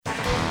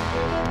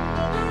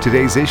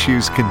Today's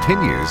Issues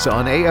continues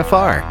on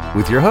AFR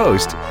with your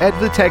host, Ed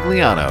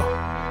Vitagliano.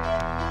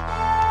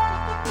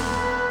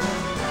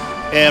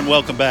 And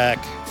welcome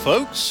back,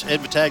 folks. Ed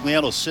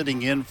Vitagliano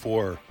sitting in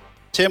for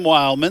Tim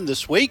Wildman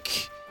this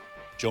week,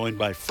 joined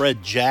by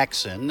Fred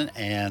Jackson.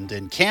 And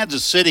in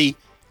Kansas City,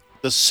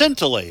 the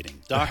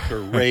scintillating Dr.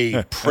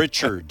 Ray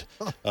Pritchard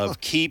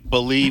of Keep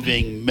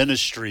Believing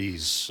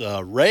Ministries.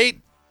 Ray,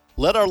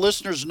 let our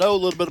listeners know a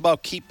little bit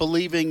about Keep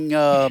Believing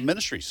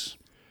Ministries.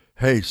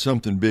 Hey,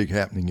 something big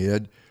happening,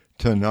 Ed.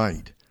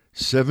 Tonight,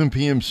 7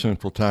 p.m.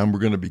 Central Time, we're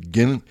going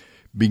to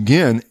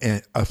begin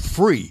a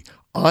free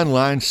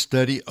online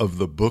study of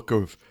the book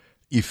of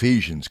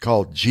Ephesians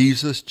called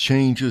Jesus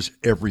Changes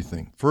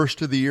Everything.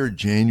 First of the year,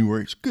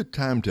 January. It's a good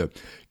time to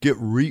get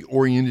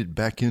reoriented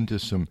back into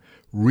some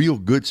real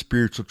good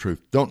spiritual truth.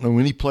 Don't know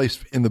any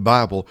place in the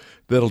Bible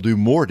that'll do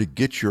more to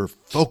get your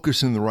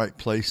focus in the right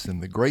place than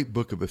the great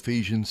book of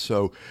Ephesians.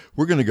 So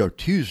we're going to go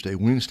Tuesday,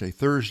 Wednesday,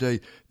 Thursday,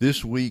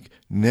 this week,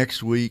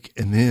 next week,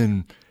 and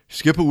then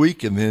skip a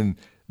week, and then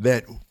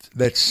that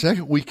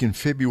second week in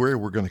February,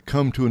 we're going to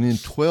come to an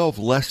end. 12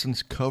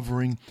 lessons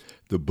covering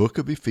the book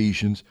of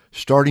Ephesians,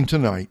 starting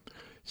tonight,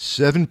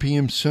 7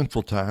 p.m.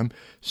 Central Time.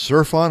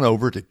 Surf on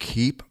over to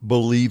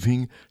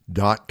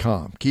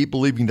keepbelieving.com.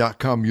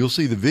 Keepbelieving.com. You'll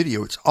see the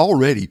video. It's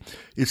already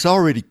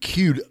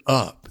queued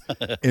up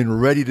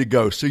and ready to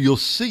go. So you'll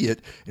see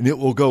it, and it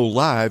will go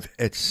live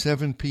at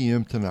 7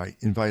 p.m. tonight.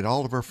 Invite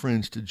all of our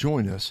friends to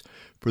join us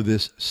for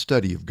this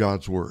study of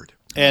God's Word.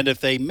 And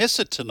if they miss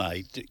it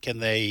tonight, can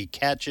they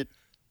catch it?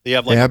 They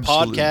have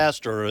Absolutely. A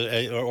podcast or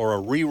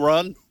a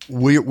rerun?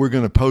 We're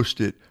going to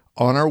post it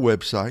on our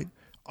website,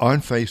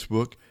 on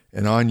Facebook,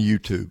 and on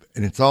YouTube.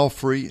 And it's all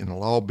free, and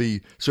it'll all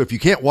be, so if you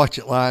can't watch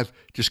it live,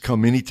 just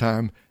come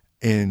anytime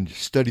and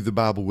study the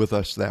Bible with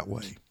us that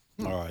way.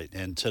 All right.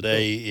 And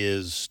today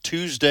is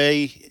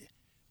Tuesday.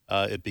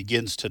 It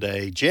begins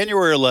today,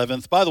 January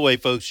 11th. By the way,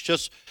 folks,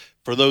 just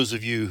for those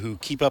of you who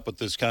keep up with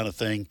this kind of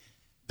thing,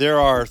 there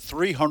are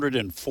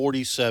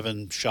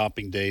 347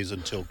 shopping days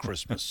until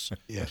Christmas.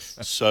 Yes.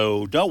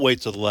 So don't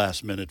wait till the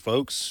last minute,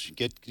 folks.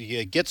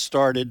 Get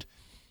started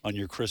on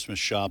your Christmas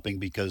shopping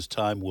because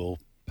time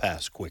will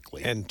pass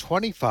quickly. And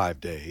 25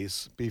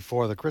 days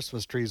before the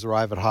Christmas trees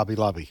arrive at Hobby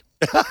Lobby.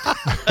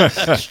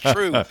 That's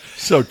true.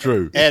 So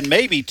true. And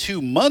maybe 2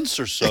 months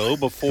or so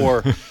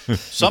before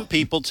some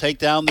people take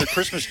down the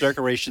Christmas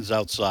decorations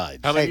outside.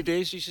 How many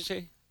days did you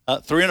say?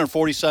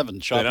 347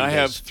 shopping Then I days.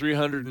 have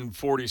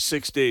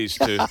 346 days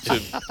to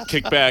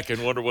kick back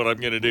and wonder what I'm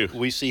going to do.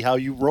 We see how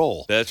you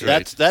roll. That's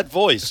right. That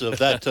voice of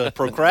that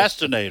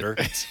procrastinator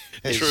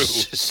is True.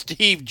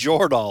 Steve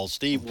Jordahl.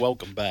 Steve,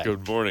 welcome back.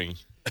 Good morning.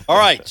 All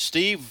right,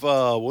 Steve,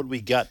 what do we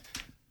got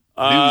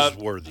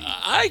newsworthy?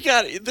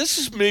 This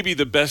is maybe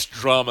the best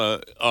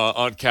drama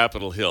on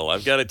Capitol Hill.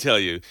 I've got to tell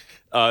you.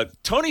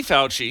 Tony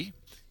Fauci,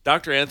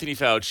 Dr. Anthony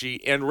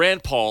Fauci, and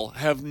Rand Paul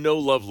have no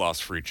love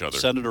lost for each other.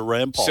 Senator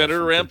Rand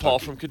Paul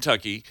from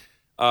Kentucky.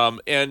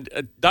 And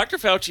Dr.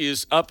 Fauci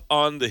is up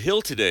on the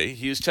Hill today.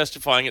 He is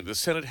testifying at the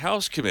Senate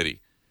House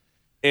Committee.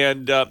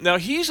 And now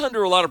he's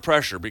under a lot of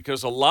pressure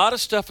because a lot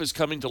of stuff is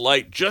coming to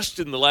light just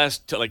in the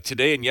last, like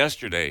today and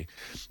yesterday.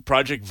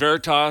 Project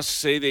Veritas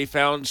say they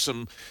found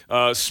some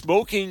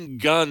smoking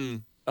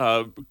gun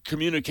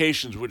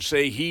communications which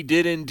say he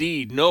did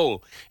indeed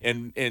know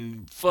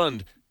and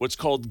fund what's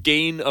called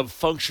gain of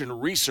function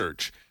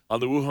research on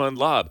the Wuhan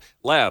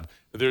lab.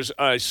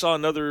 I saw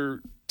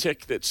another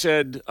tick that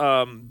said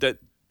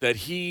that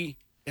he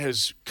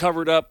has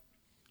covered up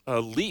a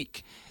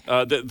leak.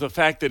 The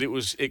fact that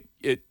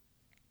it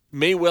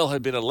may well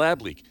have been a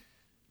lab leak.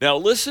 Now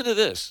listen to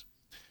this.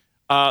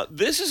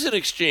 This is an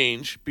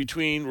exchange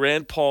between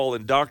Rand Paul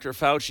and Dr.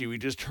 Fauci we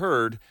just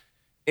heard,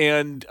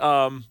 and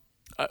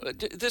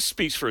this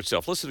speaks for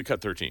itself. Listen to cut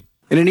 13.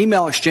 In an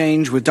email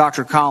exchange with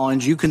Dr.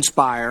 Collins, you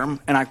conspire,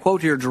 and I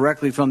quote here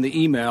directly from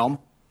the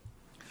email,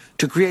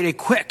 to create a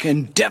quick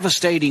and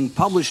devastating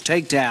published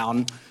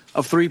takedown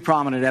of 3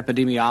 prominent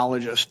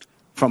epidemiologists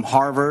from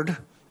Harvard,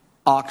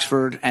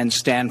 Oxford, and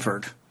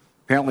Stanford.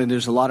 Apparently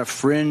there's a lot of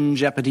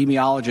fringe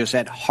epidemiologists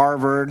at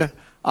Harvard,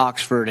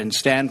 Oxford, and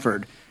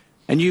Stanford.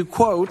 And you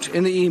quote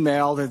in the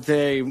email that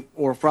they,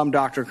 or from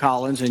Dr.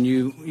 Collins, and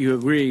you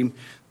agree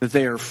that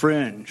they are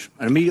fringe.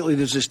 And immediately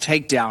there's this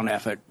takedown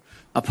effort.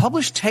 A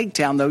published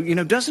takedown, though,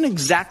 doesn't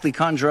exactly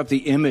conjure up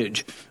the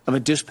image of a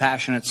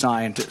dispassionate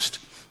scientist.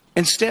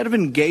 Instead of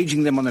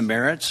engaging them on the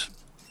merits,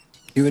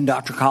 you and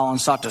Dr.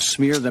 Collins sought to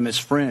smear them as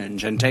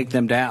fringe and take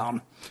them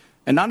down.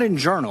 And not in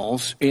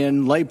journals,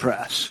 in lay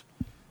press.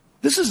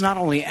 This is not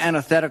only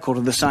antithetical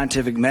to the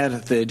scientific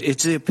method,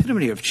 it's the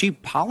epitome of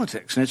cheap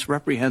politics, and it's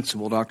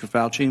reprehensible, Dr.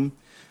 Fauci.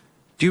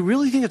 Do you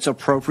really think it's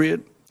appropriate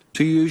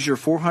to use your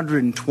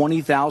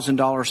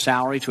 $420,000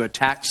 salary to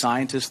attack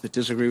scientists that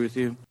disagree with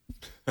you?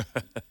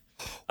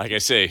 Like I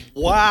say,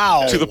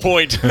 wow. To the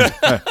point.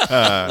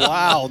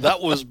 Wow,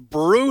 that was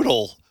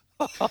brutal.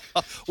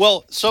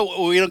 Well,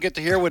 so we don't get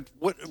to hear what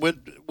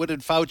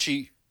did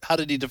Fauci how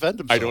did he defend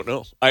himself? I don't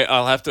know.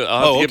 I'll have to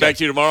get back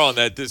to you tomorrow on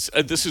that.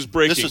 This is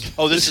breaking.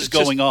 This is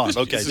going on.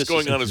 Okay, this is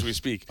going on as we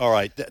speak. All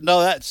right.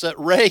 No, that's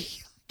Ray.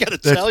 Got to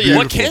tell you.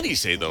 What can he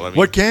say though? I mean,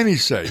 what can he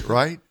say,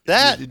 right?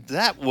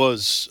 That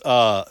was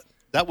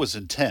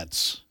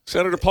intense.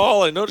 Senator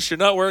Paul, I noticed you're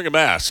not wearing a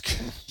mask.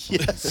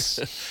 Yes.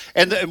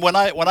 And when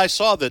I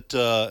saw that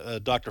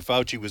Dr.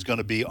 Fauci was going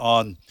to be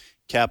on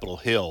Capitol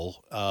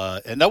Hill,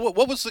 and now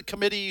what was the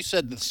committee you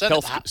said? The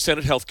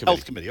Senate Health Committee.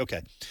 Health Committee.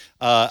 Okay.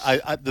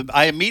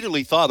 I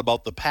immediately thought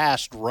about the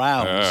past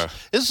rounds.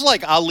 This is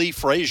like Ali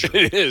Frazier.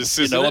 It is.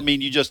 I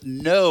mean, you just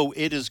know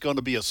it is going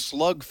to be a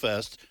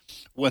slugfest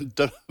when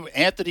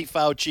Anthony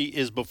Fauci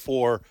is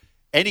before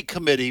any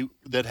committee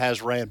that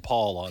has Rand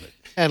Paul on it.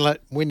 And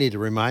we need to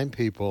remind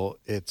people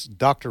it's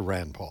Dr.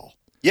 Rand Paul.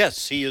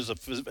 Yes, he is a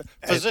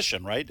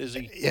physician, right? Is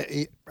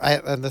he?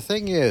 And the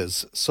thing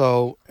is,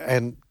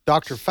 and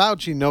Dr.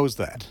 Fauci knows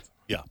that.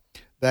 Yeah.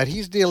 That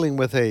he's dealing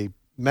with a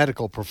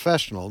medical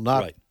professional,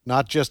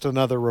 not just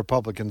another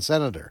Republican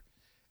senator.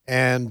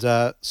 And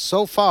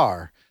so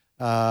far,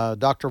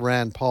 Senator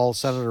Rand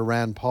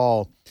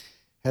Paul,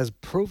 has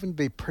proven to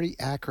be pretty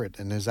accurate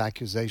in his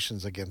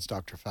accusations against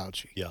Dr.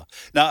 Fauci. Yeah.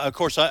 Now, of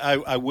course,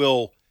 I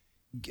will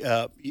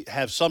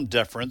have some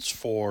deference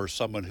for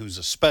someone who's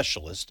a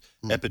specialist,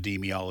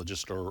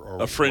 epidemiologist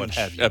or a fringe what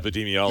have you.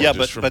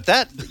 epidemiologist. Yeah, but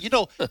that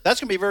that's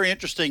going to be very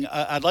interesting.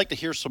 I'd like to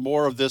hear some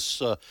more of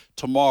this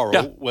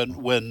tomorrow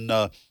when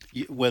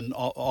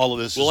all of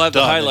this. We'll have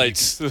done. the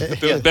highlights,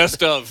 the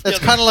best of. It's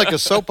kind of like a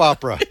soap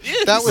opera.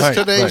 That was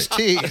today's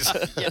tease.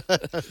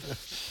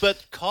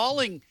 But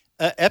calling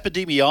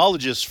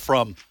epidemiologists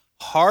from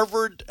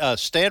Harvard,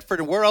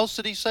 Stanford, and where else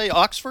did he say?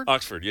 Oxford?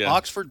 Oxford, yeah.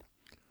 Oxford.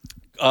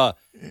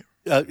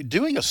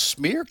 Doing a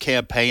smear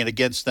campaign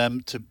against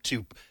them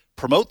to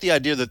promote the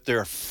idea that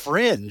they're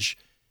fringe.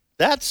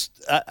 That's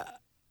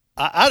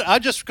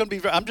I'm just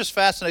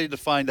fascinated to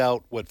find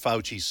out what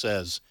Fauci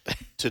says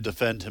to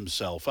defend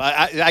himself.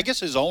 I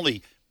guess his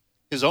only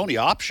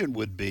option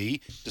would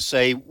be to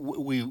say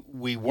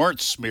we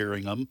weren't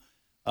smearing them.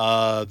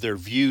 Their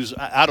views.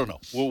 I don't know.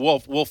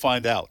 We'll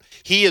find out.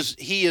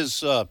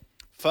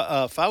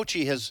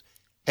 Fauci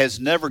has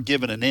never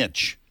given an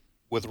inch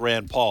with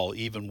Rand Paul,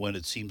 even when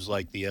it seems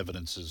like the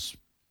evidence is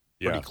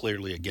pretty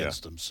clearly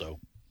against him. So,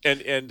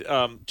 and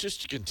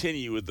just to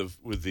continue with the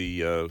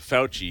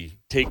Fauci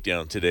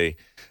takedown today,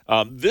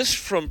 this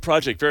from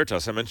Project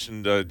Veritas. I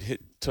mentioned a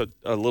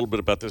little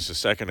bit about this a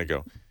second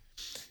ago.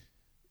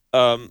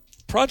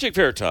 Project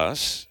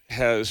Veritas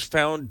has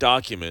found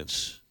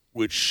documents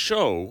which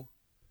show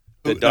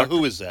that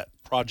who is that?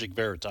 Project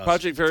Veritas.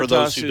 Project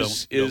Veritas for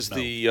those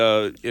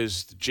who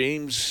is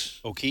James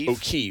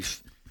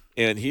O'Keefe.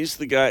 And he's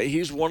the guy.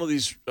 He's one of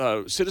these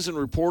citizen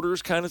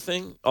reporters kind of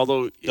thing.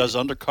 Although does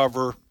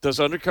undercover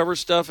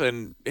stuff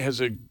and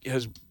has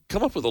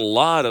come up with a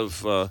lot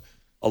of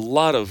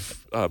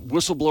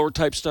whistleblower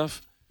type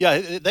stuff.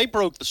 Yeah, they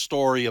broke the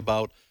story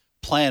about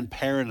Planned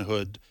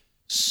Parenthood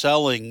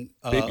selling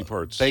baby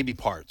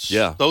parts.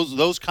 Yeah,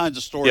 those kinds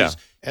of stories.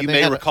 Yeah. You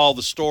may recall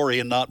the story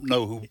and not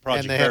know who Project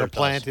Veritas. And they had a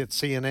plant at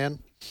CNN.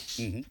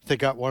 Mm-hmm. They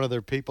got one of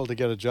their people to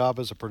get a job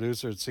as a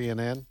producer at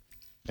CNN.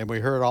 And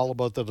we heard all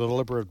about the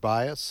deliberate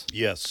bias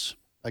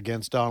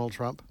against Donald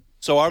Trump.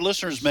 So our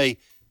listeners may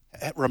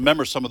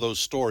remember some of those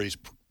stories.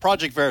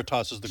 Project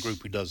Veritas is the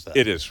group who does that.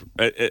 It is,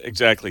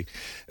 exactly.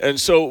 And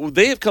so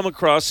they have come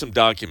across some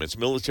documents,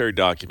 military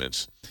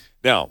documents.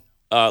 Now,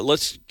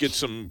 let's get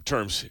some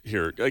terms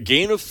here.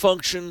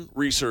 Gain-of-function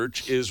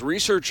research is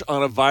research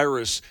on a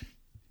virus.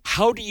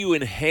 How do you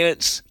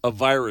enhance a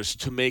virus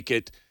to make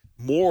it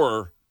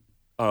more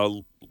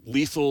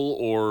lethal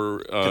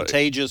or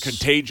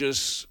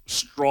contagious,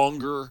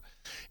 stronger?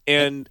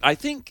 And I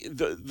think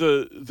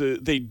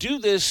they do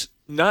this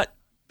not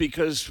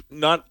because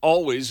not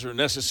always or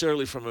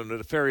necessarily from a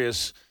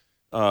nefarious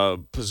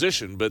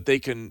position, but they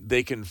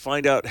can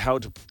find out how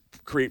to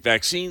create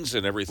vaccines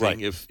and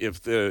everything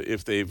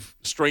if they've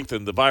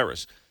strengthened the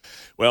virus.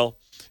 Well,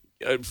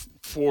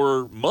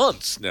 for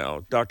months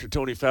now, Dr.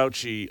 Tony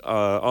Fauci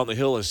on the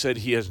Hill has said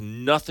he has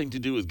nothing to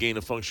do with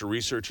gain-of-function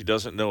research. He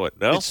doesn't know it.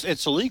 No,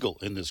 it's illegal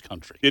in this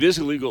country. It is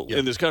illegal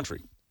in this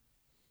country.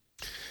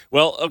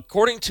 Well,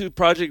 according to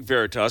Project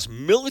Veritas,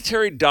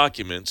 military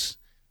documents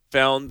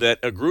found that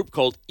a group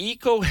called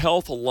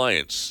EcoHealth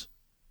Alliance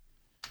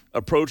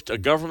approached a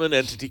government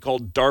entity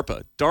called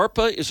DARPA.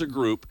 DARPA is a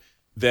group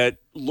that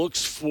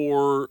looks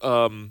for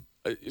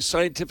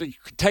scientific,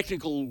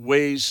 technical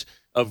ways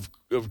of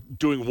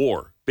doing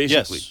war,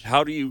 basically. Yes.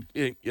 How do you...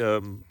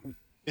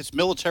 it's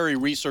military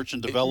research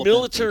and development.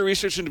 Military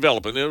research and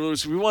development. In other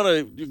words, if we want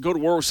to go to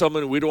war with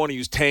someone and we don't want to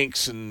use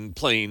tanks and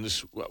planes,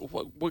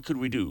 what could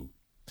we do?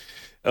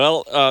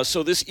 Well,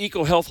 so this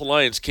EcoHealth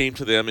Alliance came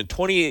to them in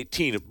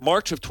 2018,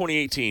 March of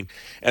 2018,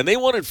 and they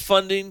wanted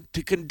funding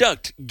to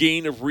conduct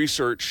gain of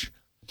research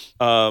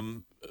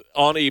of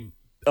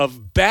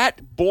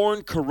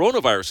bat-borne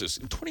coronaviruses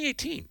in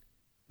 2018,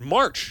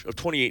 March of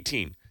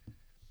 2018.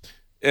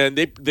 And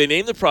they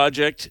named the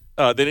project,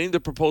 they named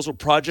the proposal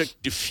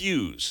Project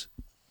Diffuse.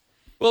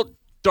 Well,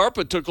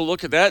 DARPA took a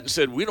look at that and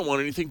said, we don't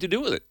want anything to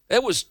do with it.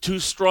 That was too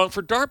strong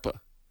for DARPA.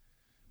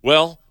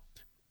 Well,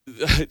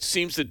 it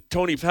seems that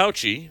Tony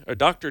Fauci, or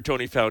Dr.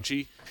 Tony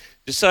Fauci,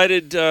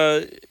 decided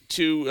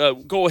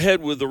to go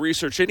ahead with the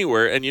research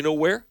anywhere. And you know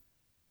where?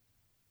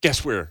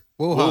 Guess where?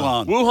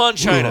 Wuhan,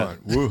 China.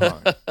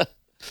 Wuhan.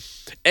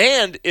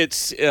 And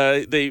it's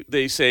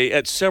they say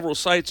at several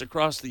sites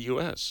across the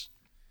U.S.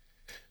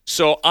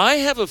 So I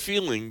have a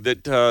feeling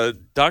that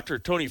Dr.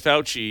 Tony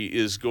Fauci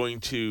is going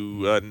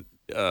to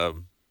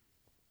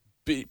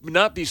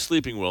not be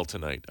sleeping well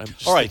tonight.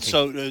 All right,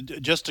 so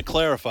just to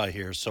clarify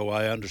here, so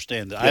I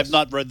understand that. Yes. I have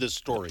not read this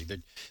story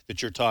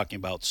that you're talking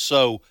about.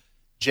 So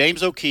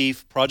James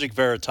O'Keefe, Project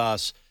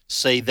Veritas,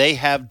 say they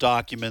have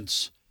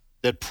documents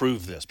that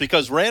prove this,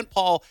 because Rand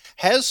Paul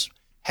has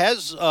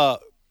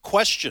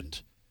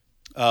questioned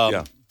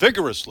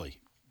vigorously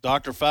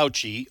Dr.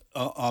 Fauci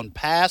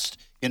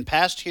in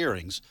past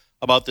hearings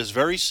about this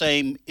very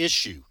same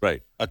issue,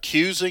 right?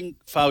 Accusing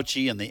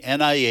Fauci and the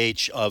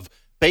NIH of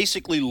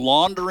basically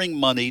laundering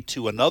money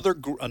to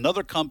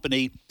another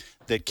company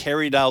that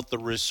carried out the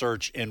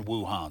research in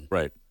Wuhan,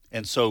 right?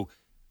 And so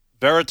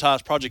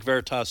Project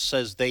Veritas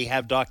says they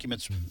have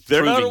documents.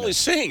 They're not only this.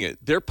 saying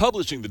it; they're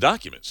publishing the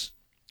documents.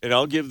 And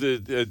I'll give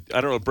I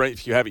don't know, Brent,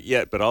 if you have it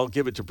yet, but I'll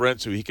give it to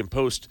Brent so he can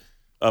post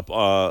it up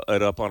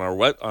on our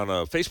on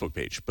a Facebook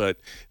page. But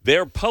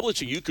they're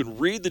publishing. You can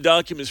read the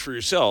documents for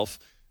yourself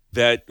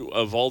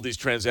of all these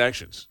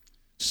transactions.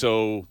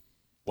 So,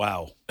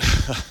 wow.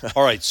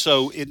 All right.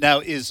 So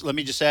let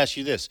me just ask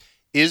you this: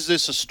 is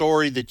this a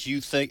story that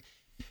you think?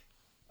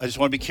 I just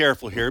want to be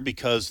careful here,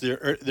 because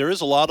there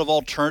is a lot of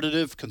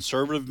alternative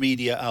conservative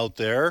media out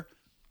there.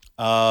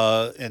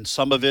 And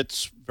some of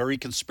it's very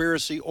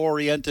conspiracy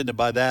oriented. And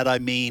by that, I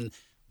mean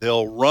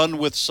they'll run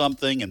with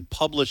something and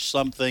publish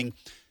something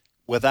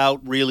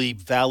without really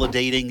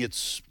validating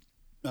its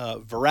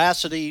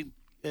veracity,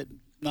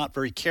 not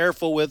very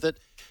careful with it.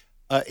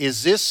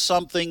 Is this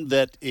something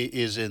that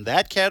is in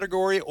that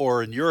category?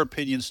 Or in your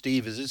opinion,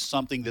 Steve, is this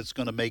something that's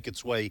going to make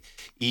its way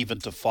even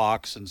to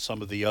Fox and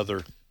some of the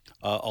other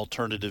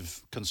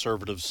alternative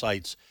conservative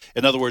sites?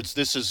 In other words,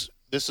 this is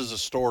a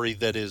story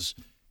that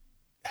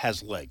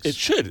has legs. It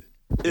should.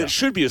 It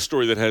should be a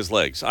story that has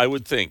legs, I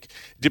would think.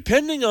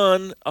 Depending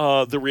on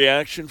the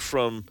reaction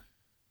from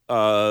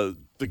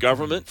the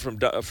government,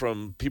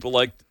 from people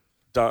like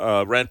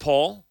Rand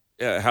Paul,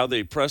 how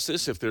they press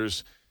this, if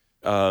there's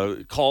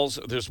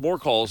there's more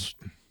calls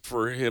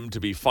for him to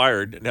be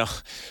fired. Now,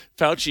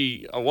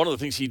 Fauci, one of the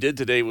things he did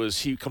today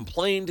was he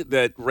complained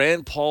that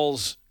Rand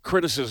Paul's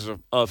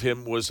criticism of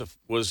him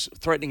was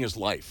threatening his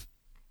life.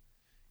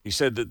 He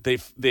said that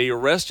they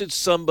arrested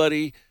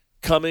somebody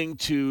coming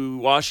to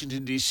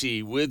Washington,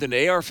 D.C. with an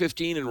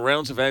AR-15 and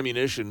rounds of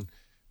ammunition,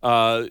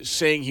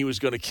 saying he was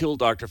going to kill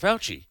Dr.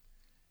 Fauci.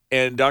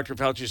 And Dr.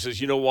 Fauci says,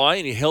 you know why?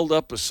 And he held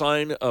up a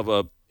sign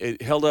from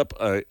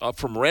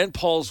Rand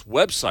Paul's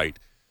website,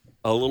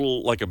 a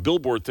little like a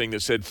billboard thing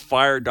that said,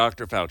 "Fire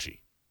Dr.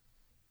 Fauci."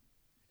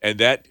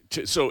 And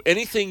so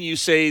anything you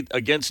say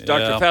against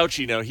Dr.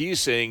 Fauci now, he's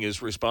saying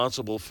is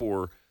responsible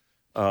for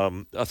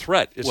a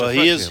threat. It's a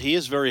threat he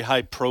is very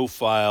high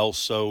profile,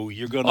 so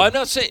you're going to... I'm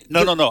not saying...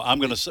 No. I'm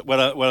going to say... What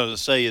I'm going to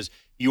say is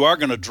you are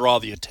going to draw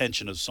the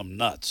attention of some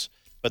nuts.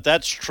 But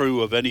that's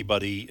true of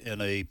anybody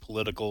in a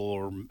political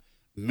or,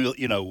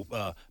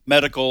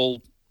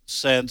 medical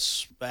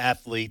sense,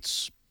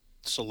 athletes,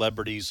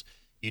 celebrities.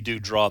 You do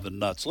draw the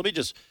nuts. Let me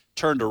just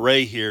turn to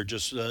Ray here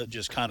just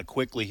kind of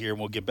quickly here, and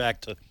we'll get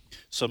back to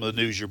some of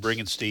the news you're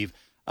bringing, Steve.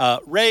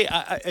 Ray,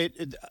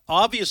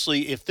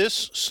 obviously, if this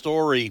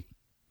story...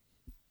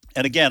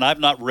 And again, I've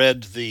not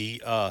read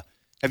the.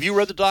 Have you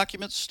read the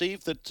documents,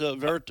 Steve? That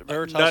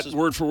Veritas. Not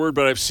word for word,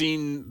 but I've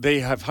seen they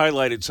have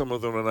highlighted some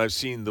of them, and I've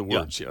seen the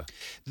words. Yeah.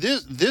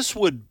 This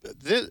when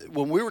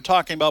we were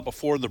talking about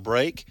before the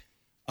break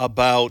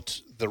about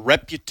the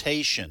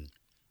reputation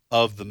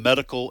of the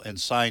medical and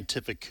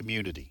scientific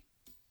community.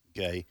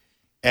 Okay,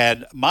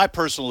 and my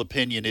personal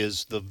opinion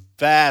is the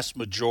vast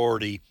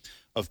majority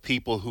of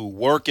people who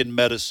work in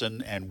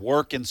medicine and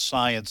work in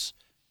science,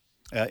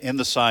 in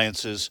the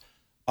sciences,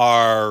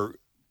 are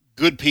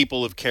good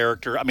people of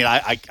character. I mean,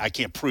 I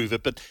can't prove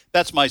it, but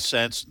that's my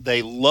sense.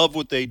 They love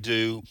what they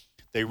do.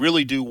 They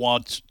really do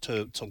want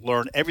to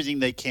learn everything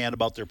they can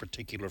about their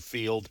particular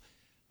field.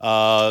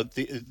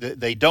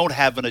 They don't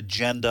have an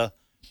agenda.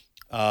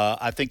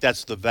 I think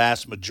that's the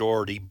vast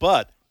majority.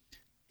 But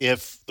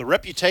if the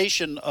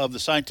reputation of the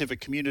scientific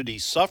community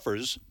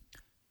suffers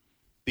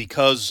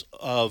because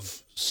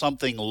of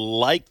something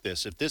like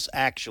this, if this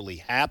actually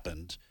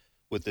happened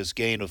with this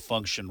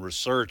gain-of-function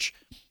research,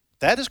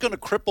 that is going to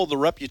cripple the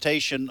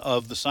reputation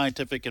of the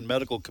scientific and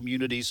medical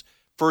communities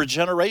for a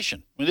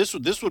generation. I mean,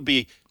 this would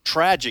be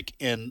tragic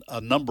in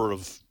a number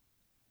of,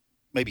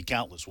 maybe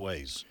countless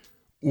ways.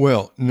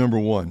 Well, number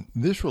one,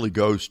 this really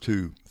goes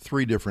to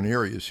three different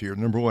areas here.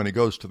 Number one, it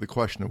goes to the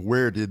question of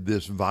where did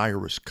this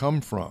virus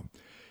come from?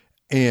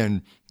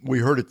 And we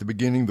heard at the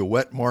beginning the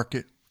wet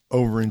market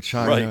over in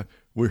China. Right.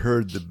 We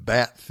heard the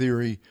bat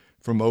theory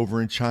from over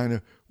in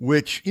China.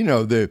 which,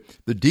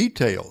 the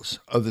details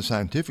of the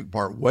scientific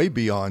part way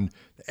beyond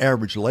the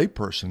average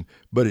layperson,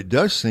 but it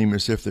does seem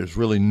as if there's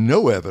really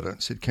no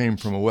evidence it came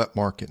from a wet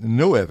market and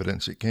no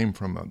evidence it came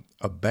from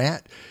a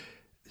bat.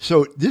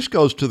 So this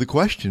goes to the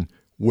question,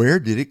 where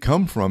did it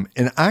come from?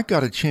 And I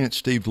got a chance,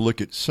 Steve, to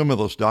look at some of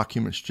those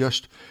documents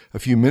just a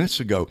few minutes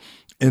ago,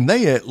 and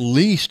they at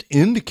least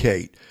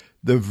indicate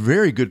the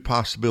very good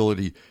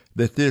possibility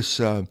that this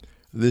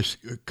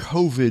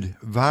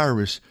COVID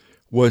virus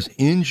was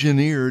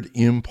engineered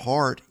in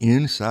part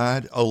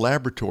inside a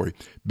laboratory.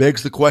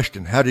 Begs the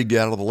question, how did it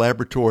get out of the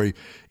laboratory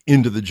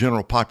into the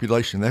general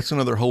population? That's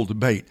another whole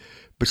debate.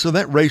 But so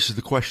that raises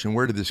the question,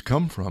 where did this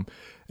come from?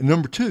 And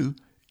number two,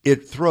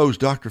 it throws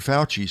Dr.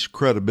 Fauci's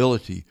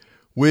credibility,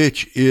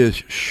 which is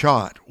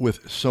shot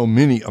with so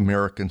many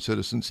American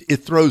citizens.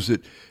 It throws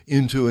it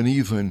into an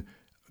even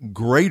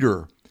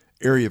greater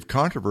area of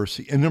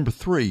controversy. And number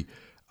three,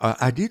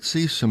 I did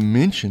see some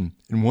mention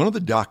in one of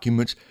the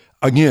documents,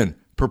 again,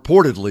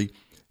 purportedly,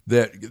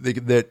 that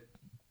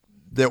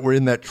were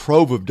in that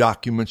trove of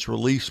documents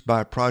released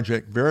by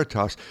Project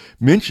Veritas,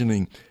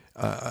 mentioning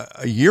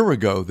a year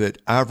ago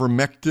that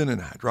ivermectin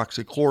and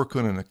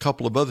hydroxychloroquine and a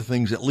couple of other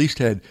things at least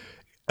had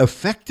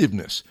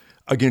effectiveness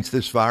against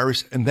this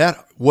virus, and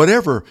that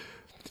whoever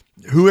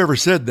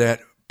said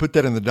that, put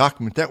that in the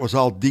document, that was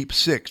all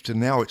deep-sixed, and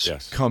now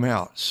it's come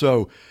out.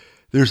 So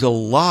there's a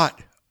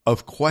lot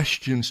of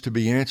questions to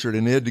be answered.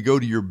 And Ed, to go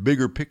to your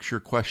bigger picture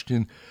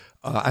question,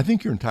 I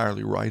think you're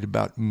entirely right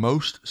about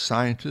most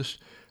scientists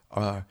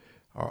are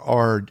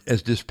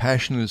as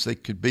dispassionate as they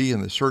could be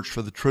in the search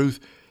for the truth.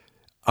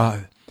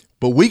 But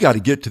we got to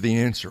get to the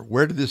answer.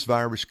 Where did this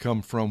virus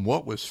come from?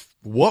 What was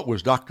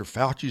Dr.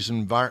 Fauci's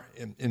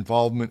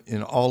involvement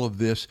in all of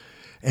this?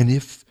 And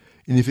if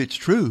it's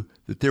true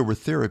that there were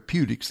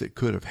therapeutics that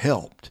could have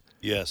helped,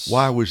 yes,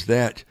 why was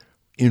that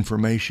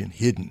information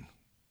hidden?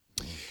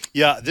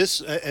 Yeah,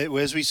 this,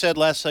 as we said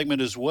last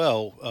segment as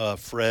well,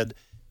 Fred,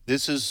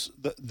 this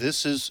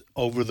is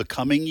over the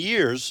coming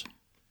years,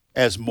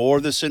 as more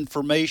of this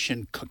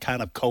information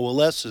kind of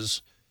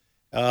coalesces,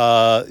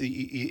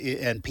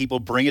 and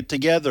people bring it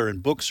together,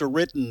 and books are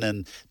written,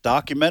 and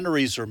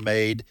documentaries are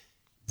made.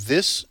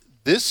 This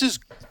is,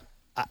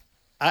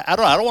 I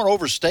don't want to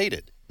overstate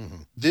it.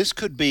 Mm-hmm. This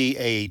could be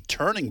a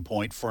turning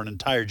point for an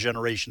entire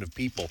generation of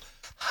people,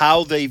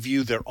 how they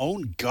view their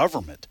own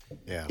government.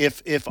 Yeah.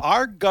 If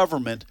our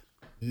government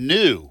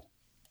knew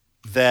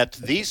that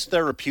these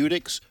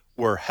therapeutics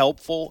were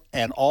helpful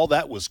and all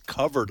that was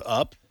covered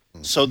up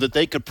so that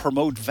they could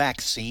promote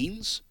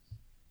vaccines,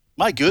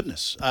 my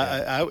goodness.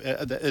 Yeah.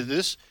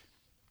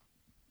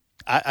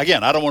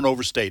 Again, I don't want to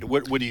overstate it.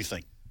 What do you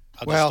think?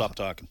 I'll just stop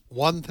talking.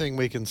 One thing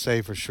we can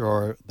say for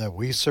sure, that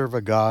we serve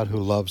a God who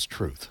loves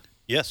truth.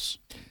 Yes.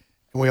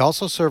 And we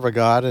also serve a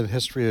God, and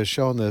history has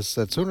shown this,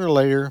 that sooner or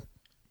later,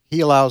 he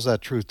allows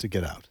that truth to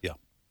get out. Yeah.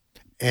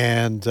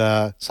 And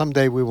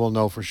someday we will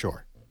know for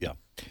sure. Yeah.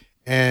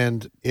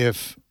 And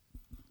if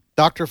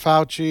Dr.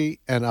 Fauci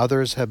and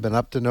others have been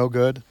up to no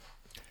good,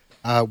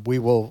 we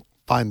will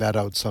find that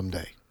out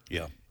someday.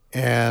 Yeah.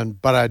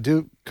 But I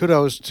do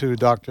kudos to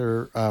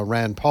Dr.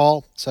 Rand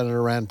Paul,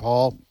 Senator Rand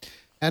Paul,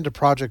 and to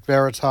Project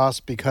Veritas,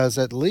 because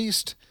at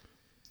least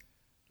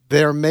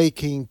they're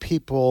making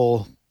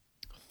people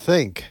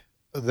think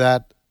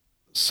that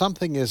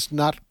something is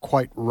not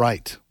quite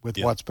right with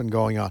what's been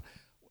going on.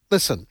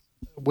 Listen,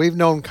 we've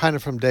known kind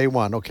of from day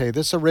one, okay,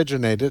 this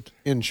originated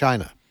in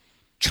China.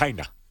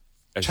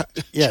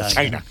 Yes.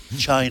 China.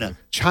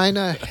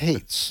 China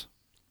hates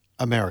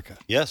America.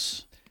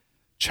 Yes.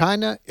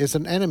 China is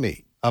an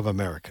enemy of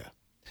America.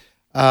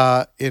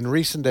 In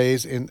recent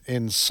days,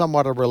 in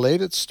somewhat a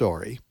related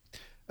story,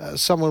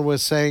 someone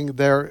was saying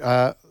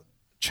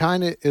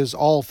China is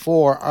all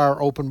for our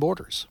open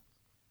borders,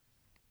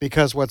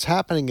 because what's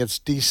happening, it's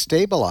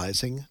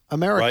destabilizing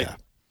America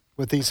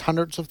with these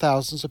hundreds of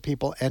thousands of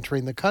people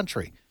entering the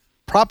country,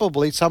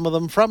 probably some of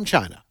them from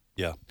China.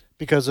 Yeah.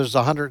 Because there's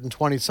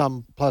 120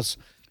 some plus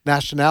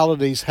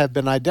nationalities have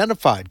been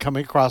identified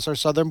coming across our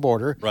southern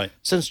border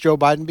since Joe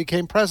Biden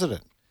became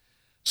president.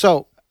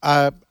 So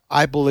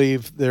I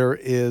believe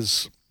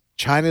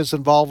China's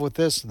involved with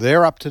this.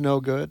 They're up to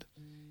no good.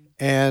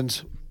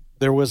 And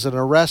there was an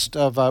arrest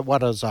of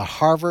a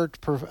Harvard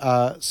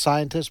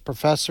scientist,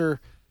 professor,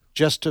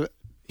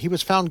 he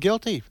was found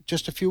guilty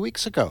just a few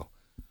weeks ago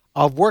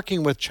of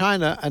working with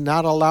China and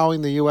not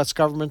allowing the U.S.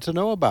 government to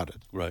know about it.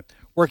 Right.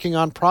 Working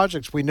on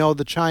projects. We know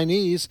the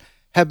Chinese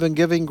have been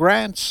giving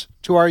grants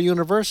to our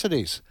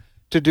universities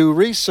to do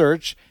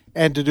research,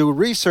 and to do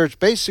research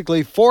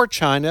basically for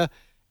China,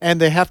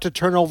 and they have to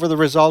turn over the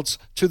results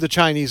to the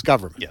Chinese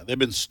government. Yeah, they've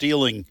been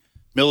stealing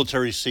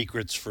military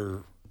secrets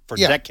for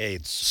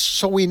decades.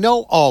 So we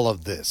know all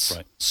of this.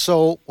 Right.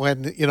 So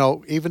when,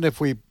 even if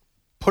we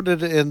put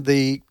it in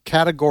the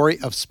category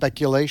of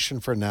speculation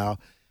for now,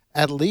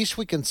 at least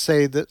we can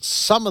say that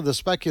some of the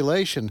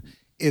speculation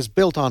is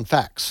built on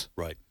facts.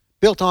 Right.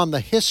 Built on the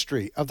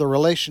history of the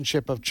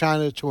relationship of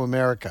China to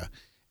America,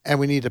 and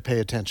we need to pay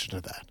attention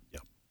to that.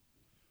 Yeah.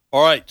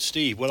 All right,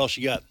 Steve, what else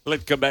you got?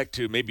 Let's come back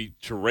to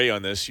Ray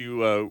on this.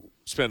 You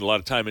spend a lot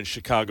of time in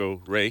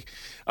Chicago, Ray.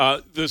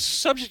 The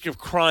subject of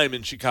crime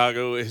in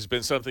Chicago has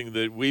been something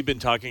that we've been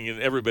talking and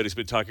everybody's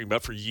been talking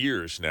about for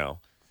years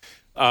now.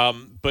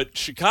 But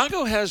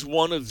Chicago has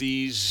one of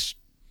these,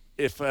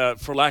 if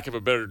for lack of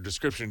a better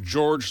description,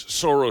 George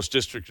Soros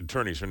district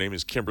attorneys. Her name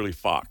is Kimberly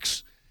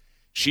Fox.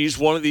 She's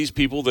one of these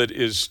people that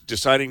is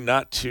deciding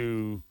not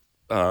to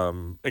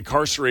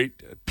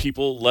incarcerate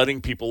people,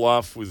 letting people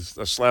off with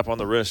a slap on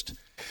the wrist.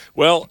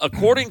 Well,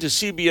 according to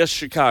CBS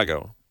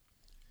Chicago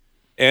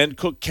and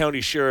Cook County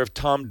Sheriff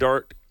Tom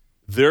Dart,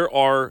 there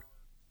are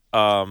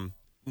about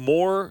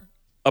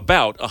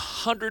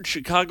 100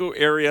 Chicago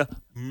area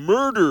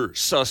murder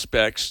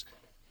suspects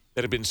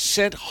that have been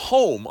sent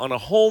home on a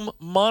home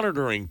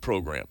monitoring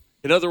program.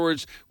 In other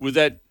words, with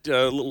that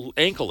little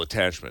ankle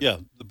attachment. Yeah,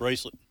 the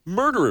bracelet.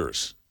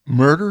 Murderers.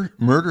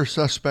 Murder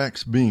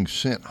suspects being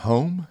sent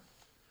home?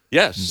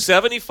 Yes,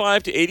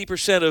 75 to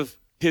 80% of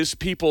his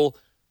people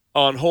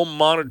on home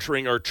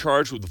monitoring are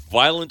charged with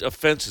violent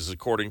offenses,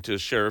 according to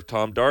Sheriff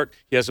Tom Dart.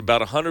 He has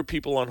about 100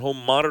 people on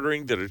home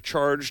monitoring that are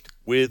charged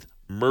with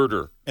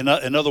murder. In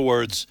other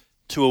words,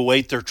 to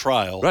await their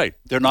trial. Right.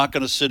 They're not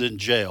going to sit in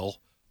jail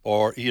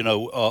or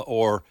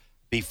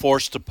be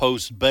forced to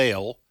post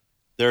bail.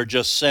 They're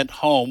just sent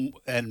home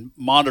and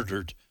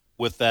monitored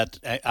with that.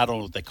 I don't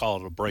know what they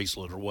call it, a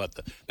bracelet or what,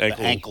 the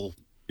ankle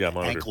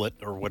anklet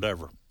or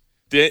whatever.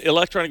 The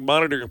electronic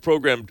monitoring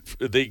program,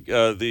 the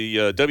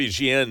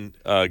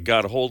WGN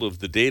got a hold of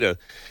the data,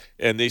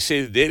 and they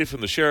say the data from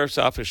the sheriff's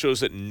office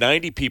shows that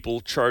 90 people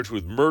charged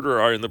with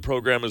murder are in the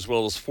program, as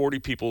well as 40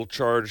 people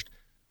charged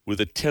with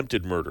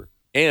attempted murder,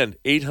 and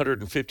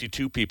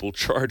 852 people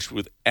charged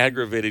with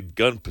aggravated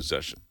gun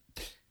possession.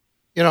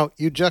 You know,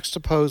 you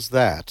juxtapose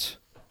that,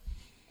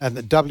 and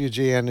the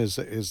WGN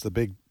is the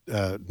big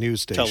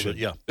news station.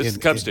 It's the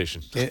Cub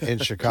station in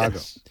Chicago.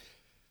 Yes.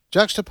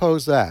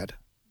 Juxtapose that.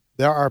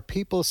 There are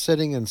people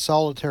sitting in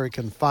solitary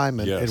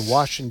confinement in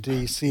Washington,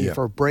 D.C.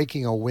 for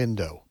breaking a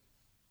window.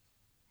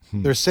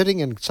 They're sitting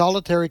in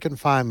solitary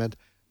confinement.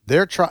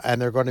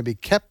 And they're going to be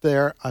kept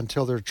there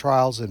until their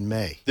trials in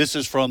May. This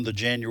is from the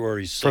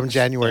January 6th. From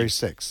January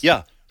 6th.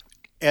 Yeah.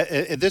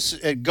 This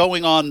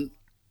going on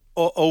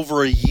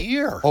over a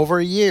year. Over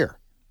a year.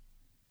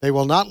 They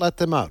will not let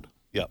them out.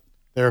 Yeah.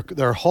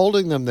 They're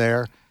holding them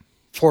there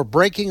for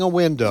breaking a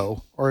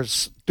window or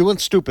doing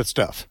stupid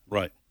stuff.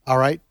 Right. All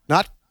right?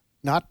 Not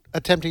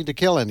attempting to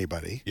kill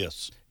anybody.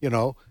 Yes. You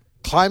know,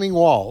 climbing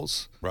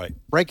walls. Right.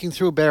 Breaking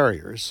through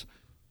barriers.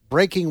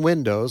 Breaking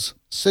windows.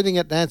 Sitting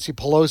at Nancy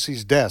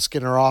Pelosi's desk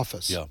in her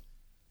office. Yeah.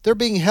 They're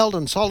being held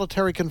in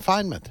solitary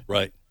confinement.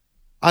 Right.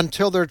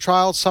 Until their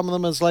trials, some of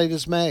them as late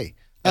as May.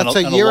 That's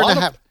a year and a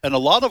half. And a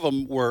lot of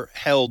them were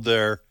held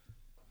there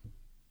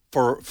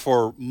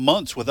for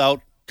months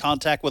without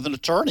contact with an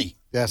attorney.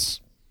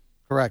 Yes,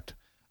 correct.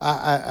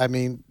 I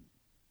mean,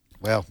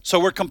 well.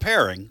 So we're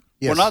comparing.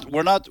 Yes.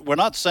 We're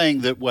not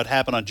saying that what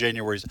happened on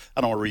January.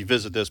 I don't want to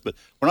revisit this, but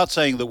we're not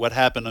saying that what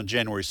happened on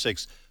January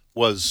 6th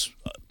was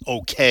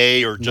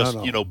okay or just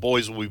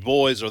boys will be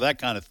boys or that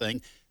kind of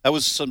thing. That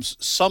was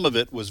some of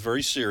it was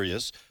very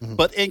serious,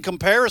 but in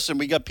comparison,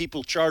 we got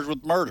people charged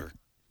with murder.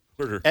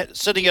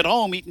 Sitting at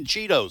home eating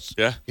Cheetos.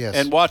 Yeah. Yes.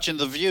 And watching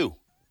The View.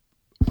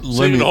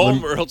 Sitting at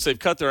home, or else they've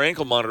cut their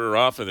ankle monitor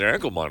off, and their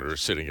ankle monitor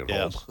is sitting at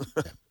home.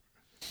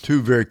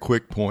 Two very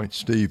quick points,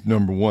 Steve.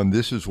 Number one,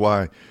 this is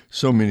why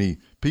so many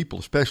people,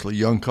 especially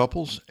young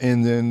couples,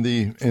 and then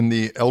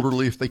the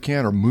elderly, if they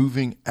can, are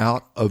moving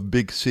out of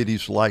big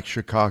cities like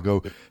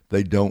Chicago.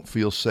 They don't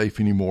feel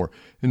safe anymore.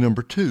 And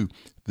number two,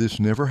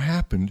 this never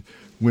happened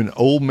when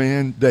old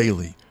man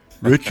Daley,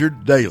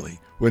 Richard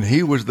Daley, when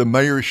he was the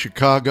mayor of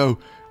Chicago.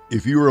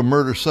 If you were a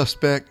murder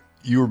suspect,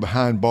 you were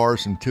behind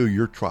bars until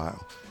your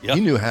trial. Yep.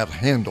 He knew how to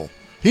handle.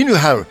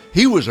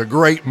 He was a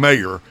great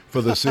mayor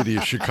for the city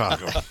of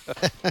Chicago.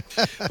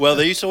 Well,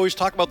 they used to always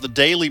talk about the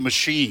Daley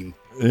machine.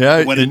 Yeah,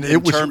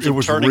 in terms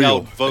of turning real.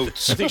 out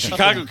votes. I think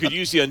Chicago could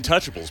use the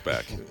Untouchables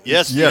back.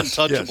 Yes, the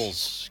Untouchables,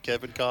 yes.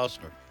 Kevin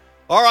Costner.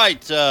 All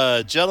right,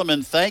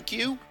 gentlemen, thank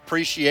you.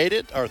 Appreciate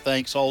it. Our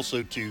thanks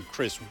also to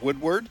Chris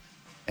Woodward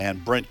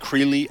and Brent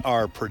Creeley,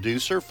 our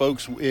producer.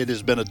 Folks, it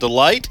has been a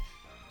delight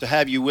to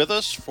have you with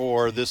us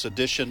for this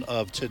edition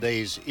of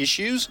Today's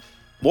Issues.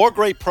 More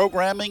great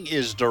programming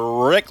is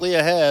directly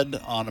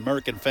ahead on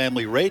American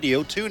Family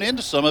Radio. Tune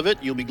into some of it.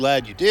 You'll be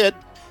glad you did.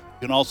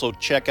 You can also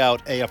check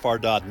out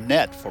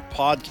AFR.net for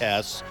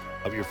podcasts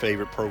of your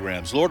favorite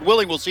programs. Lord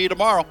willing, we'll see you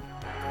tomorrow.